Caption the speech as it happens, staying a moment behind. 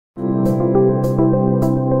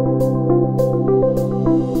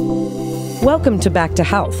Welcome to Back to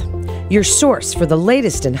Health, your source for the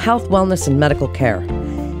latest in health, wellness, and medical care.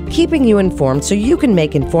 Keeping you informed so you can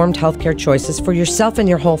make informed healthcare choices for yourself and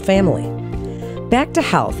your whole family. Back to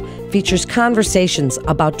Health features conversations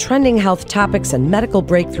about trending health topics and medical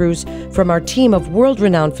breakthroughs from our team of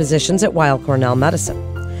world-renowned physicians at Weill Cornell Medicine.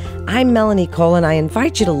 I'm Melanie Cole, and I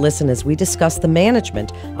invite you to listen as we discuss the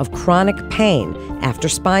management of chronic pain after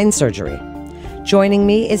spine surgery. Joining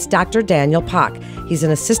me is Dr. Daniel Pock. He's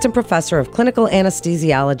an assistant professor of clinical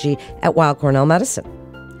anesthesiology at Weill Cornell Medicine.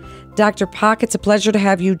 Dr. Pock, it's a pleasure to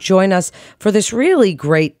have you join us for this really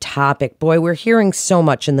great topic. Boy, we're hearing so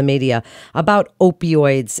much in the media about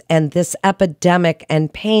opioids and this epidemic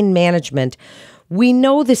and pain management. We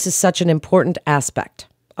know this is such an important aspect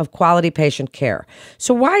of quality patient care.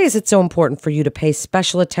 So why is it so important for you to pay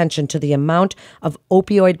special attention to the amount of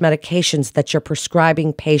opioid medications that you're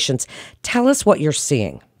prescribing patients? Tell us what you're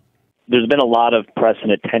seeing. There's been a lot of press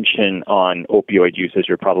and attention on opioid use, as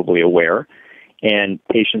you're probably aware, and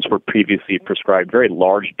patients were previously prescribed very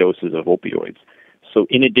large doses of opioids. So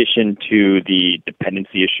in addition to the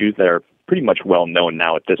dependency issues that are pretty much well known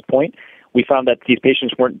now at this point, we found that these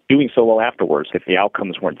patients weren't doing so well afterwards if the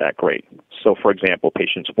outcomes weren't that great. So, for example,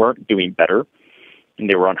 patients weren't doing better, and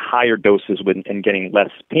they were on higher doses and getting less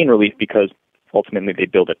pain relief because ultimately they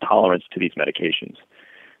build a tolerance to these medications.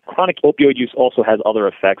 Chronic opioid use also has other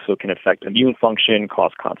effects, so it can affect immune function,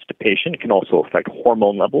 cause constipation. It can also affect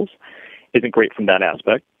hormone levels. Isn't great from that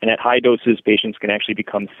aspect. And at high doses, patients can actually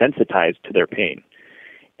become sensitized to their pain.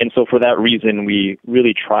 And so for that reason, we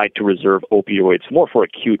really try to reserve opioids more for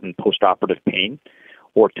acute and postoperative pain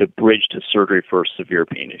or to bridge to surgery for severe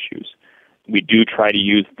pain issues. We do try to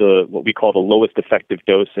use what we call the lowest effective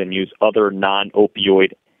dose and use other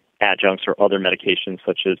non-opioid adjuncts or other medications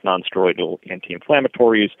such as nonsteroidal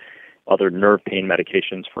anti-inflammatories, other nerve pain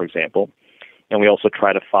medications, for example. And we also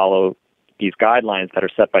try to follow these guidelines that are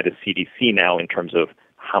set by the CDC now in terms of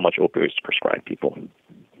how much opioids to prescribe people.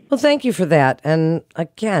 Well, thank you for that. And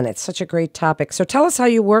again, it's such a great topic. So tell us how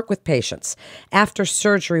you work with patients after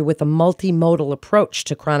surgery with a multimodal approach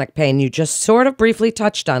to chronic pain. You just sort of briefly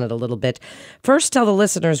touched on it a little bit. First, tell the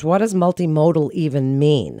listeners, what does multimodal even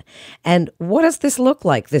mean? And what does this look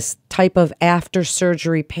like, this type of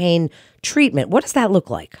after-surgery pain treatment? What does that look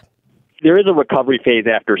like? There is a recovery phase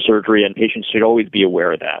after surgery, and patients should always be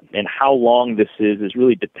aware of that. And how long this is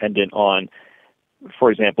really dependent on,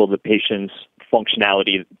 for example, the patient's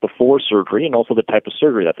functionality before surgery and also the type of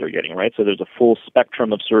surgery that they're getting, right? So there's a full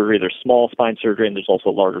spectrum of surgery. There's small spine surgery, and there's also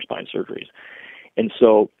larger spine surgeries. And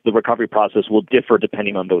so the recovery process will differ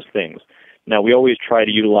depending on those things. Now, we always try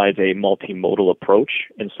to utilize a multimodal approach,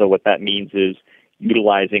 and so what that means is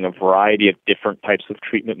utilizing a variety of different types of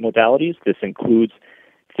treatment modalities. This includes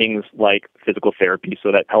things like physical therapy, so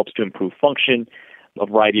that helps to improve function, a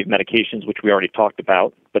variety of medications, which we already talked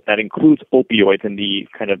about, but that includes opioids in the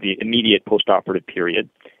kind of the immediate postoperative period,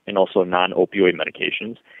 and also non-opioid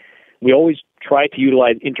medications. We always try to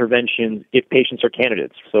utilize interventions if patients are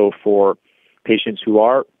candidates. So for patients who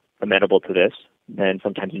are amenable to this, then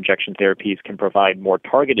sometimes injection therapies can provide more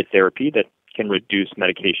targeted therapy that can reduce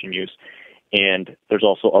medication use. And there's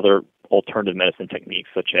also other alternative medicine techniques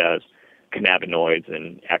such as cannabinoids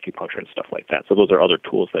and acupuncture and stuff like that. So those are other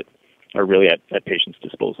tools that are really at patients'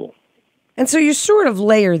 disposal. And so you sort of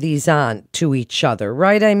layer these on to each other,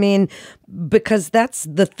 right? I mean, because that's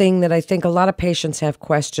the thing that I think a lot of patients have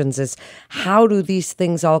questions is, how do these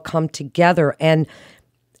things all come together? And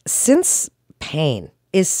since pain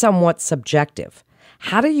is somewhat subjective,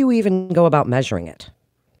 how do you even go about measuring it?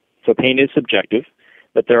 So pain is subjective,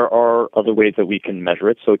 but there are other ways that we can measure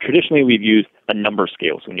it. So traditionally, we've used a number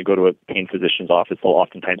scale. So when you go to a pain physician's office, they'll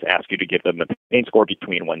oftentimes ask you to give them a pain score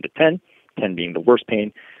between 1 to 10, 10 being the worst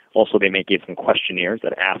pain. Also, they may give some questionnaires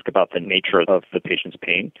that ask about the nature of the patient's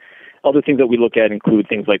pain. Other things that we look at include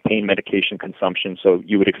things like pain medication consumption. So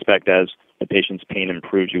you would expect as the patient's pain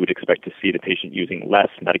improves, you would expect to see the patient using less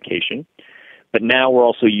medication. But now we're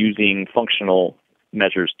also using functional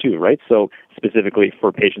measures too, right? So specifically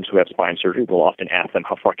for patients who have spine surgery, we'll often ask them,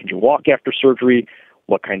 how far can you walk after surgery?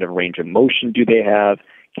 What kind of range of motion do they have?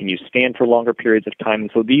 Can you stand for longer periods of time?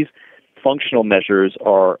 And so these functional measures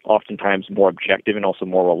are oftentimes more objective and also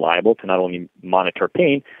more reliable to not only monitor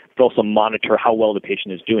pain, but also monitor how well the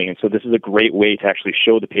patient is doing. And so this is a great way to actually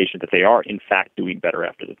show the patient that they are, in fact, doing better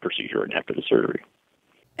after the procedure and after the surgery.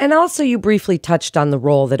 And also you briefly touched on the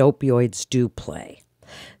role that opioids do play.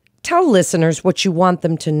 tell listeners what you want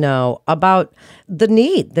them to know about the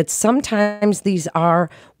need that sometimes these are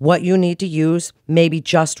what you need to use, maybe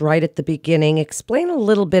just right at the beginning. Explain a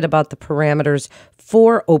little bit about the parameters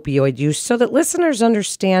for opioid use so that listeners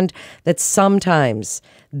understand that sometimes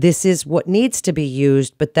this is what needs to be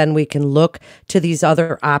used, but then we can look to these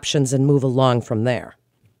other options and move along from there.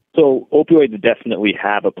 So opioids definitely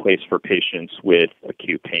have a place for patients with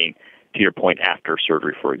acute pain. To your point, after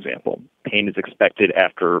surgery, for example. Pain is expected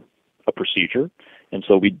after a procedure, and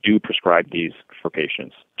so we do prescribe these for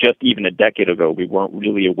patients. Just even a decade ago, we weren't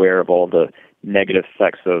really aware of all the negative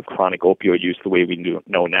effects of chronic opioid use the way we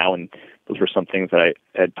know now, and those were some things that I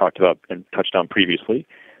had talked about and touched on previously.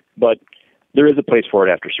 But there is a place for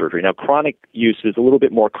it after surgery. Now, chronic use is a little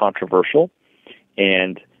bit more controversial,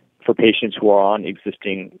 and for patients who are on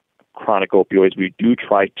existing chronic opioids, we do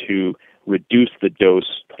try to reduce the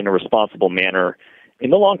dose in a responsible manner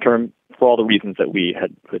in the long term for all the reasons that we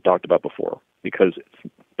had talked about before, because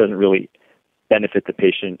it doesn't really benefit the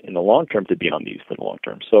patient in the long term to be on these for the long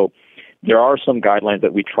term. So there are some guidelines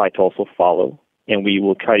that we try to also follow, and we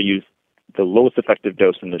will try to use the lowest effective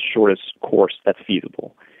dose in the shortest course that's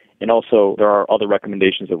feasible. And also there are other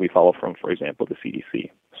recommendations that we follow from, for example, the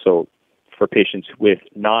CDC. So for patients with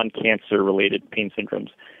non-cancer related pain syndromes,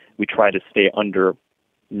 we try to stay under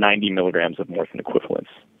 90 milligrams of morphine equivalents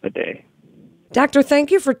a day. Doctor,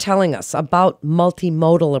 thank you for telling us about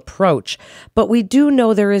multimodal approach, but we do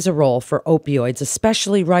know there is a role for opioids,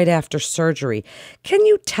 especially right after surgery. Can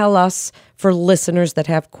you tell us, for listeners that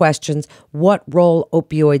have questions, what role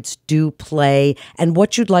opioids do play and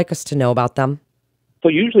what you'd like us to know about them? So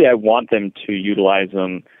usually I want them to utilize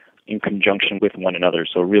them in conjunction with one another,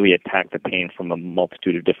 so really attack the pain from a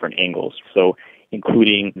multitude of different angles. So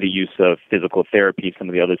including the use of physical therapy, some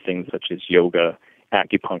of the other things such as yoga,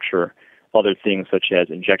 acupuncture, other things such as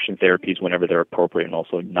injection therapies whenever they're appropriate, and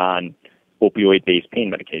also non-opioid-based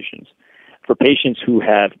pain medications. For patients who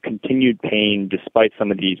have continued pain despite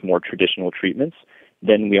some of these more traditional treatments,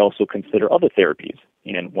 then we also consider other therapies.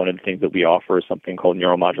 And one of the things that we offer is something called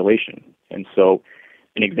neuromodulation. And so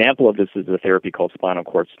an example of this is a therapy called spinal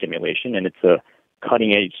cord stimulation, and it's a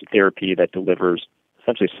cutting-edge therapy that delivers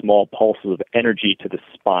essentially small pulses of energy to the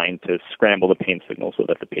spine to scramble the pain signal so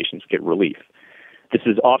that the patients get relief. This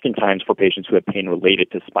is oftentimes for patients who have pain related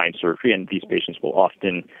to spine surgery, and these patients will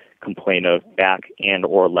often complain of back and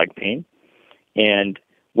or leg pain. And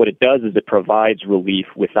what it does is it provides relief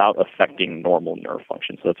without affecting normal nerve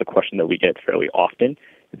function. So that's a question that we get fairly often,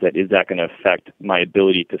 is that going to affect my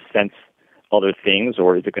ability to sense other things,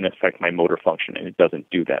 or is it going to affect my motor function? And it doesn't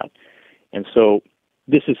do that. And so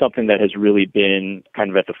this is something that has really been kind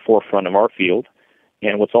of at the forefront of our field.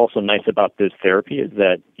 And what's also nice about this therapy is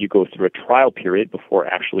that you go through a trial period before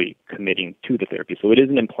actually committing to the therapy. So it is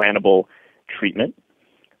an implantable treatment,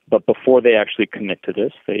 but before they actually commit to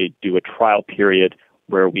this, they do a trial period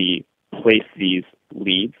where we place these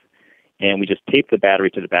leads and we just tape the battery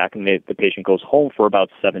to the back, and the patient goes home for about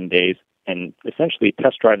 7 days and essentially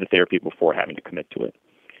test drive the therapy before having to commit to it.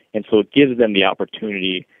 And so it gives them the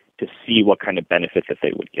opportunity to see what kind of benefit that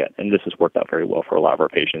they would get. And this has worked out very well for a lot of our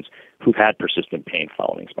patients who've had persistent pain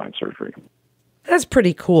following spine surgery. That's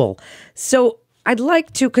pretty cool. So I'd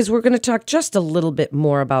like to, because we're going to talk just a little bit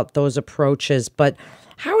more about those approaches, but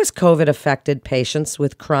how has COVID affected patients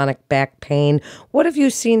with chronic back pain? What have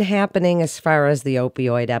you seen happening as far as the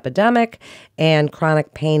opioid epidemic and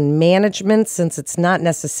chronic pain management, since it's not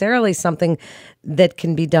necessarily something that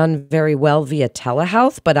can be done very well via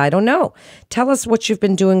telehealth, but I don't know. Tell us what you've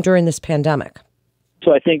been doing during this pandemic.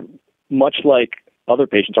 So I think much like other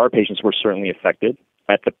patients, our patients were certainly affected.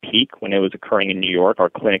 At the peak, when it was occurring in New York, our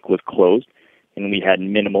clinic was closed and we had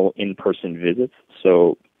minimal in-person visits.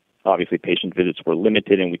 So obviously, patient visits were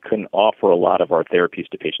limited, and we couldn't offer a lot of our therapies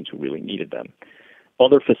to patients who really needed them.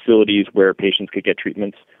 Other facilities where patients could get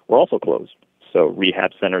treatments were also closed. So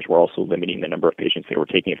rehab centers were also limiting the number of patients they were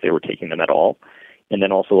taking, if they were taking them at all. And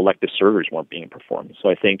then also elective surgeries weren't being performed. So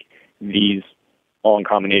I think these all in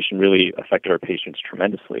combination really affected our patients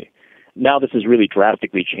tremendously. Now this has really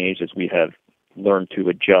drastically changed as we have learned to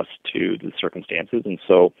adjust to the circumstances. And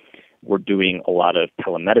so we're doing a lot of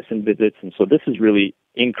telemedicine visits. And so this has really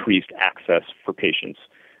increased access for patients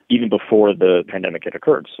even before the pandemic had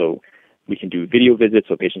occurred. So we can do video visits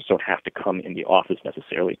so patients don't have to come in the office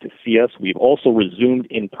necessarily to see us. We've also resumed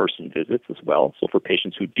in-person visits as well. So for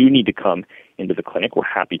patients who do need to come into the clinic, we're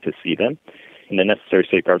happy to see them. And the necessary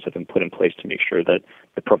safeguards have been put in place to make sure that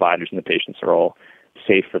the providers and the patients are all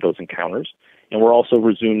safe for those encounters. And we're also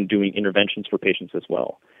resumed doing interventions for patients as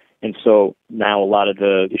well. And so now a lot of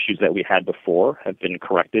the issues that we had before have been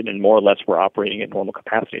corrected, and more or less we're operating at normal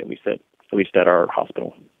capacity, at least at our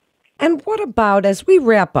hospital. And what about, as we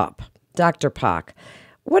wrap up, Dr. Pak,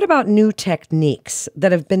 what about new techniques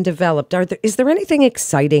that have been developed? Is there anything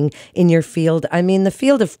exciting in your field? I mean, the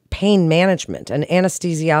field of pain management and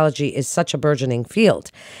anesthesiology is such a burgeoning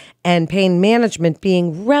field, and pain management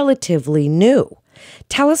being relatively new.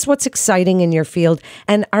 Tell us what's exciting in your field,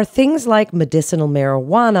 and are things like medicinal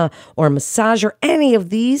marijuana or massage or any of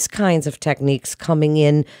these kinds of techniques coming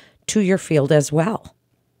in to your field as well?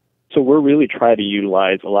 So we're really trying to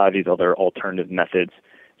utilize a lot of these other alternative methods,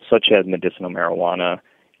 such as medicinal marijuana,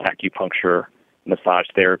 acupuncture, massage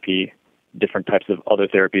therapy, different types of other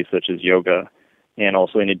therapies such as yoga, and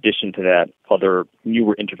also in addition to that, other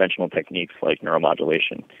newer interventional techniques like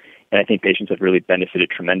neuromodulation. And I think patients have really benefited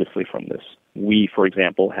tremendously from this. We, for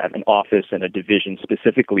example, have an office and a division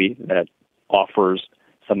specifically that offers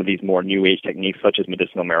some of these more new age techniques such as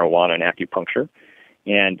medicinal marijuana and acupuncture.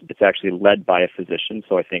 And it's actually led by a physician,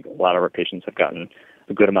 so I think a lot of our patients have gotten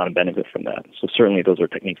a good amount of benefit from that. So certainly those are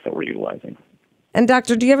techniques that we're utilizing. And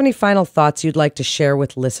Doctor, do you have any final thoughts you'd like to share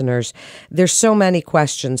with listeners? There's so many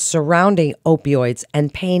questions surrounding opioids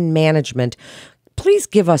and pain management. Please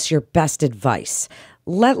give us your best advice.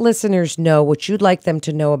 Let listeners know what you'd like them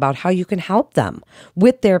to know about how you can help them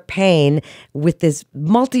with their pain with this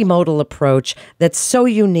multimodal approach that's so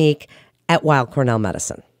unique at Weill Cornell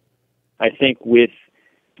Medicine. I think with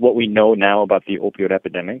what we know now about the opioid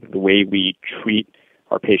epidemic, the way we treat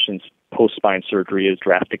our patients post-spine surgery is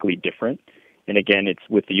drastically different. And again, it's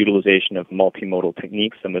with the utilization of multimodal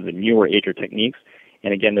techniques, some of the newer ager techniques.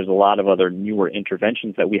 And again, there's a lot of other newer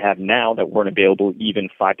interventions that we have now that weren't available even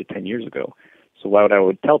 5 to 10 years ago. So what I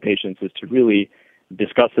would tell patients is to really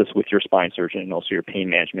discuss this with your spine surgeon and also your pain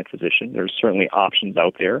management physician. There's certainly options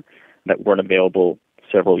out there that weren't available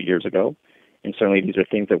several years ago. And certainly these are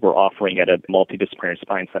things that we're offering at a multidisciplinary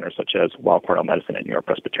spine center such as Weill Cornell Medicine and New York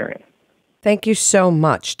Presbyterian. Thank you so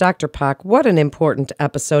much, Dr. Pak. What an important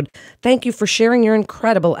episode. Thank you for sharing your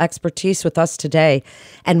incredible expertise with us today.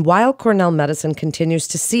 And Weill Cornell Medicine continues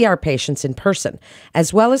to see our patients in person,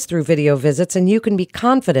 as well as through video visits, and you can be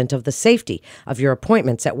confident of the safety of your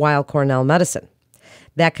appointments at Weill Cornell Medicine.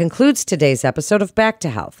 That concludes today's episode of Back to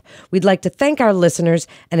Health. We'd like to thank our listeners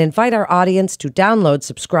and invite our audience to download,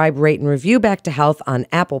 subscribe, rate, and review Back to Health on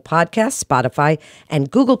Apple Podcasts, Spotify,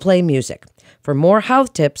 and Google Play Music. For more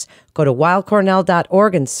health tips, go to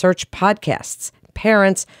weillcornell.org and search podcasts.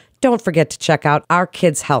 Parents, don't forget to check out our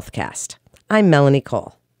Kids Healthcast. I'm Melanie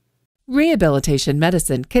Cole. Rehabilitation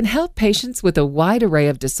medicine can help patients with a wide array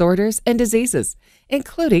of disorders and diseases,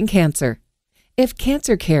 including cancer. If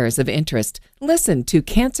cancer care is of interest, listen to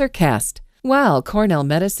CancerCast, Weill Cornell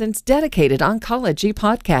Medicine's dedicated oncology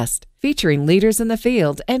podcast, featuring leaders in the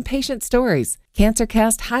field and patient stories.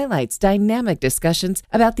 CancerCast highlights dynamic discussions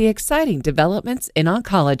about the exciting developments in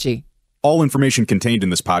oncology. All information contained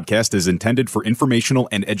in this podcast is intended for informational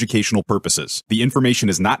and educational purposes. The information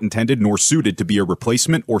is not intended nor suited to be a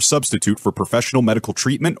replacement or substitute for professional medical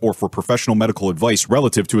treatment or for professional medical advice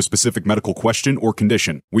relative to a specific medical question or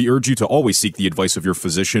condition. We urge you to always seek the advice of your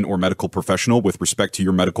physician or medical professional with respect to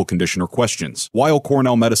your medical condition or questions. Weill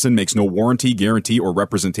Cornell Medicine makes no warranty, guarantee, or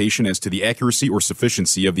representation as to the accuracy or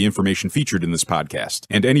sufficiency of the information featured in this podcast,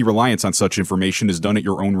 and any reliance on such information is done at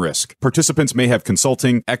your own risk. Participants may have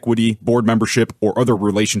consulting, equity, board membership, or other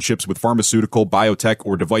relationships with pharmaceutical, biotech,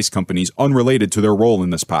 or device companies unrelated to their role in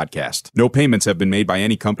this podcast. No payments have been made by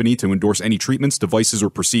any company to endorse any treatments, devices, or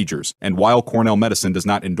procedures, and Weill Cornell Medicine does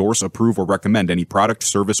not endorse, approve, or recommend any product,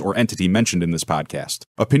 service, or entity mentioned in this podcast.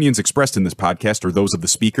 Opinions expressed in this podcast are those of the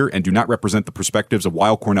speaker and do not represent the perspectives of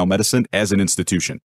Weill Cornell Medicine as an institution.